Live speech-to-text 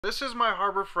This is my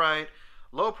Harbor Freight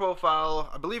low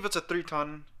profile, I believe it's a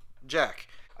 3-ton jack.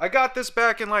 I got this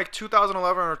back in like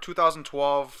 2011 or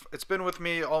 2012. It's been with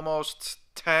me almost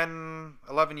 10,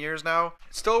 11 years now.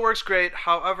 It still works great.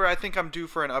 However, I think I'm due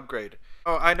for an upgrade.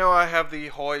 Oh, I know I have the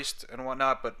hoist and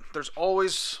whatnot, but there's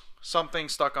always something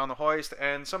stuck on the hoist,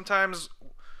 and sometimes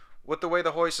with the way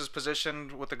the hoist is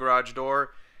positioned with the garage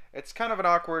door, it's kind of an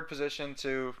awkward position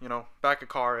to, back a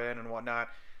car in and whatnot.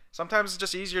 Sometimes it's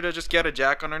just easier to just get a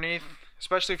jack underneath,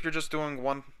 especially if you're just doing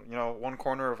one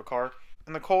corner of a car.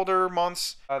 In the colder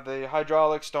months, the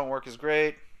hydraulics don't work as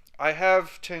great. I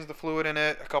have changed the fluid in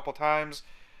it a couple times,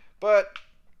 but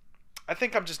I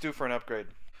think I'm just due for an upgrade.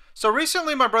 So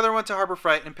recently my brother went to Harbor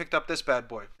Freight and picked up this bad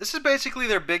boy. This is basically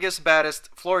their biggest,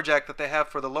 baddest floor jack that they have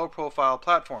for the low profile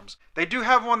platforms. They do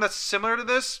have one that's similar to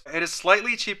this. It is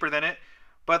slightly cheaper than it.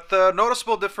 But the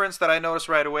noticeable difference that I noticed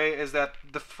right away is that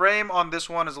the frame on this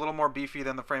one is a little more beefy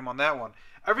than the frame on that one.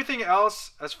 Everything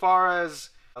else, as far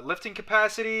as lifting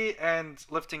capacity and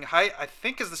lifting height, I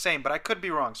think is the same, but I could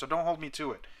be wrong, so don't hold me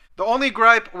to it. The only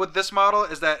gripe with this model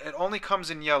is that it only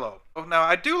comes in yellow. Now,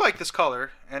 I do like this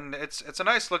color, and it's a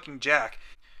nice looking jack.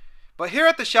 But here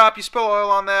at the shop, you spill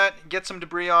oil on that, get some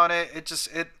debris on it,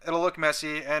 it'll look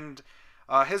messy, and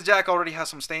his jack already has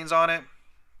some stains on it.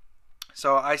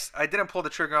 So I didn't pull the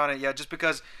trigger on it yet, just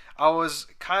because I was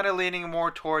kind of leaning more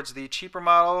towards the cheaper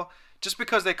model, just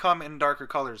because they come in darker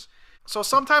colors. So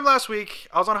sometime last week,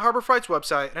 I was on Harbor Freight's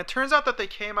website, and it turns out that they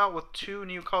came out with 2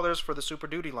 new colors for the Super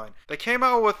Duty line. They came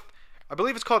out with, I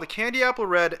believe it's called the Candy Apple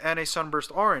Red and a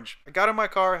Sunburst Orange. I got in my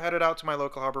car, headed out to my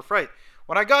local Harbor Freight.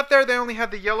 When I got there, they only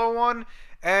had the yellow one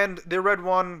and the red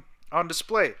one on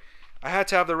display. I had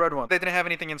to have the red one. They didn't have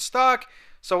anything in stock,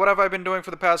 so what have I been doing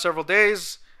for the past several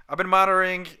days? I've been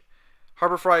monitoring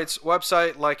Harbor Freight's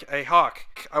website like a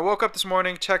hawk. I woke up this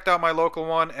morning, checked out my local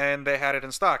one, and they had it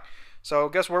in stock. So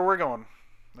guess where we're going?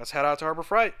 Let's head out to Harbor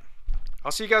Freight.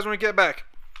 I'll see you guys when we get back.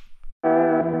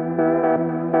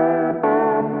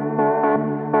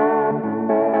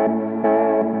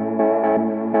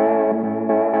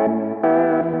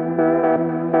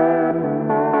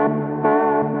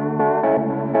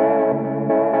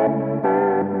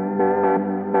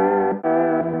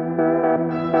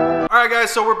 Alright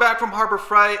guys, so we're back from Harbor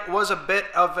Freight. It was a bit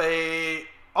of a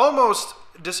almost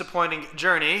disappointing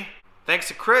journey. Thanks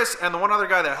to Chris and the one other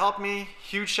guy that helped me.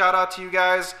 Huge shout out to you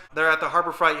guys. They're at the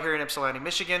Harbor Freight here in Ypsilanti,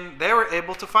 Michigan. They were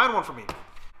able to find one for me.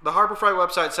 The Harbor Freight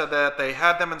website said that they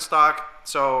had them in stock,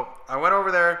 so I went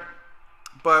over there.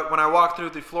 But when I walked through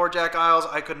the floor jack aisles,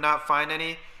 I could not find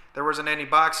any. There wasn't any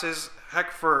boxes.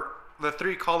 Heck, for the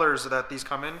 3 colors that these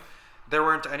come in, there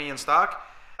weren't any in stock.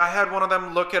 I had one of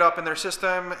them look it up in their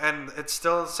system, and it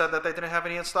still said that they didn't have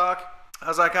any in stock. I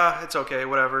was like, it's okay,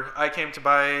 whatever. I came to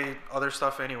buy other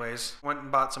stuff anyways. Went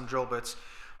and bought some drill bits.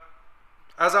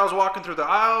 As I was walking through the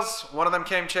aisles, one of them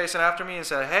came chasing after me and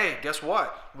said, hey, guess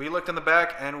what? We looked in the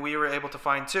back and we were able to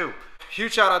find 2.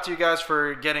 Huge shout out to you guys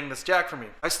for getting this jack for me.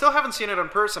 I still haven't seen it in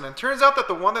person, and turns out that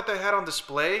the one that they had on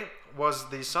display was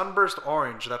the Sunburst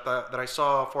Orange that I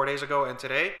saw 4 days ago and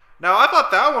today. Now, I thought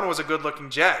that one was a good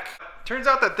looking jack. Turns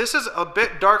out that this is a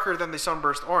bit darker than the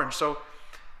Sunburst Orange. So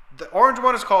the orange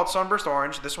one is called Sunburst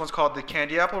Orange. This one's called the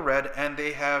Candy Apple Red, and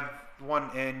they have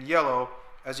one in yellow,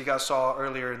 as you guys saw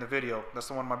earlier in the video. That's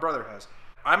the one my brother has.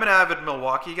 I'm an avid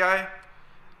Milwaukee guy.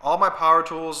 All my power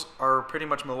tools are pretty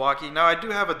much Milwaukee. Now, I do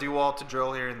have a DeWalt to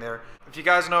drill here and there. If you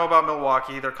guys know about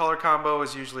Milwaukee, their color combo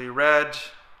is usually red,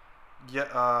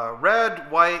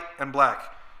 white, and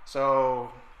black.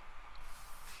 So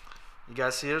you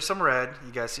guys see there's some red,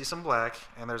 you guys see some black,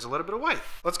 and there's a little bit of white.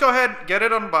 Let's go ahead, get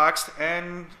it unboxed,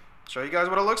 and show you guys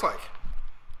what it looks like.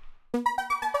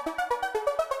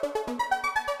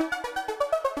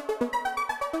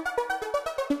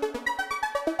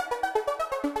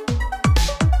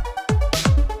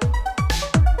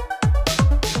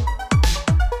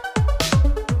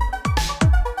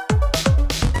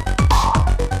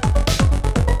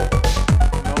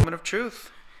 Moment of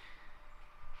truth.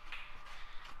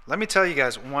 Let me tell you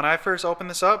guys, when I first opened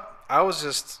this up, I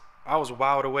was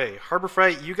wowed away. Harbor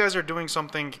Freight, you guys are doing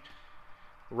something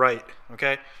right,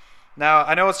 okay? Now,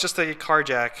 I know it's just a car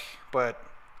jack, but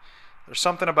there's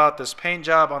something about this paint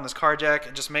job on this car jack.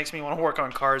 It just makes me want to work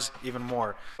on cars even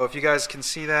more. So if you guys can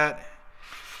see that,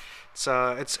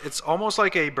 it's almost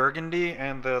like a burgundy,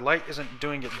 and the light isn't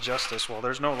doing it justice. Well,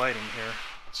 there's no lighting here.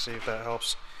 Let's see if that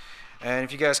helps. And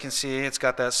if you guys can see, it's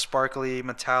got that sparkly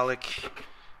metallic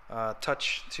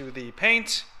touch to the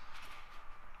paint.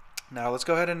 Now let's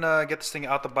go ahead and get this thing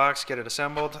out the box, get it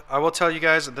assembled. I will tell you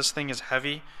guys that this thing is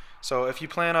heavy, so if you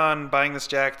plan on buying this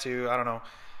jack to, I don't know,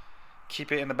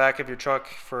 keep it in the back of your truck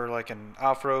for like an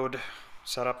off-road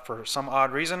setup for some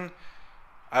odd reason,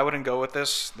 I wouldn't go with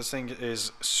this. This thing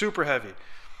is super heavy.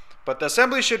 But the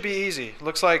assembly should be easy.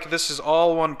 Looks like this is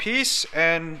all one piece,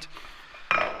 and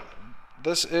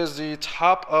this is the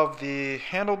top of the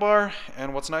handlebar.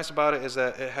 And what's nice about it is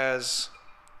that it has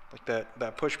like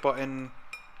that push button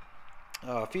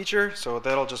feature, so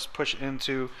that'll just push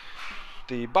into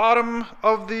the bottom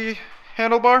of the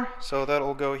handlebar, so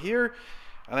that'll go here.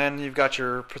 And then you've got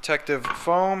your protective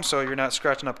foam, so you're not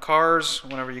scratching up cars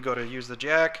whenever you go to use the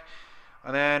jack.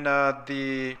 And then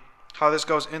how this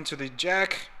goes into the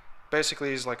jack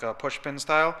basically is like a push pin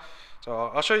style.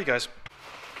 So I'll show you guys.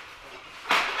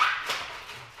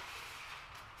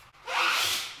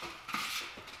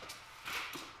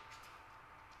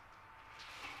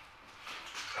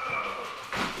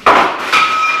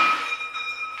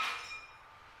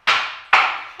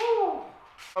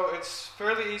 So it's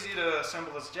fairly easy to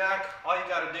assemble this jack. All you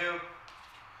gotta do,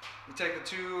 you take the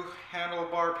two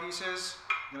handlebar pieces,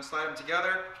 you're gonna slide them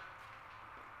together,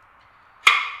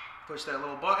 push that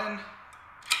little button,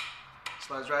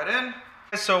 slides right in.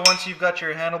 So once you've got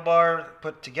your handlebar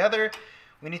put together,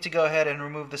 we need to go ahead and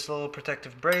remove this little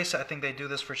protective brace. I think they do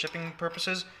this for shipping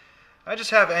purposes. I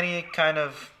just have any kind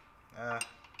of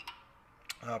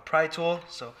pry tool,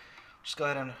 so just go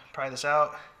ahead and pry this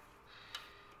out.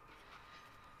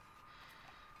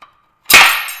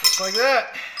 Just like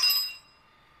that.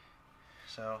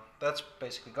 So that's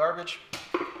basically garbage.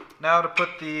 Now to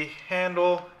put the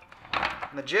handle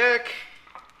in the jack,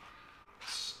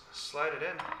 slide it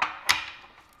in.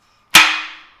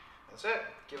 That's it.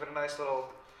 Give it a nice little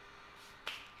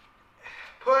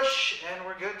push and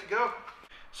we're good to go.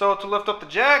 So to lift up the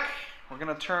jack, we're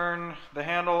going to turn the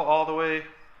handle all the way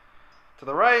to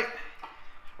the right,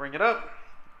 bring it up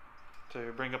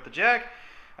to bring up the jack.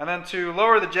 And then to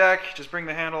lower the jack, just bring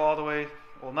the handle all the way,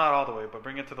 well not all the way, but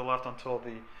bring it to the left until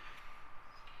the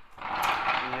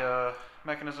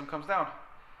mechanism comes down.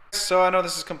 So I know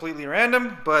this is completely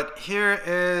random, but here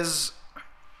is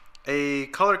a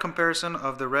color comparison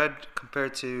of the red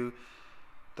compared to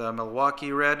the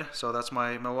Milwaukee red. So that's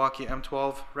my Milwaukee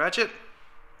M12 ratchet.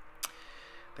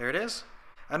 There it is.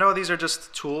 I know these are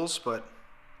just tools, but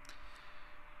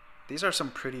these are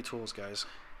some pretty tools, guys.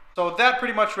 So that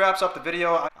pretty much wraps up the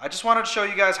video. I just wanted to show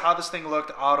you guys how this thing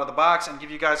looked out of the box and give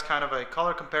you guys kind of a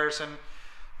color comparison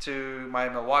to my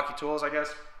Milwaukee tools, I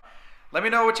guess. Let me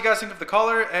know what you guys think of the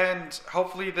color, and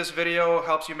hopefully this video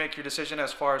helps you make your decision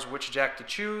as far as which jack to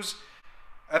choose.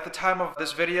 At the time of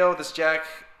this video, this jack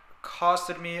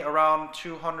costed me around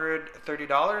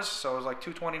 $230, so it was like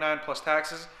 $229 plus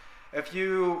taxes. If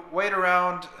you wait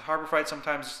around, Harbor Freight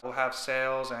sometimes will have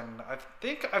sales, and I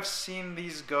think I've seen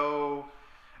these go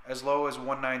as low as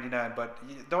 $199, but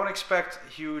don't expect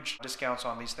huge discounts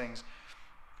on these things.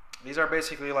 These are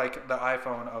basically like the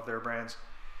iPhone of their brands.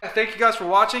 Thank you guys for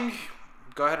watching.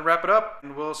 Go ahead and wrap it up,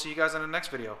 and we'll see you guys in the next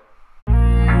video.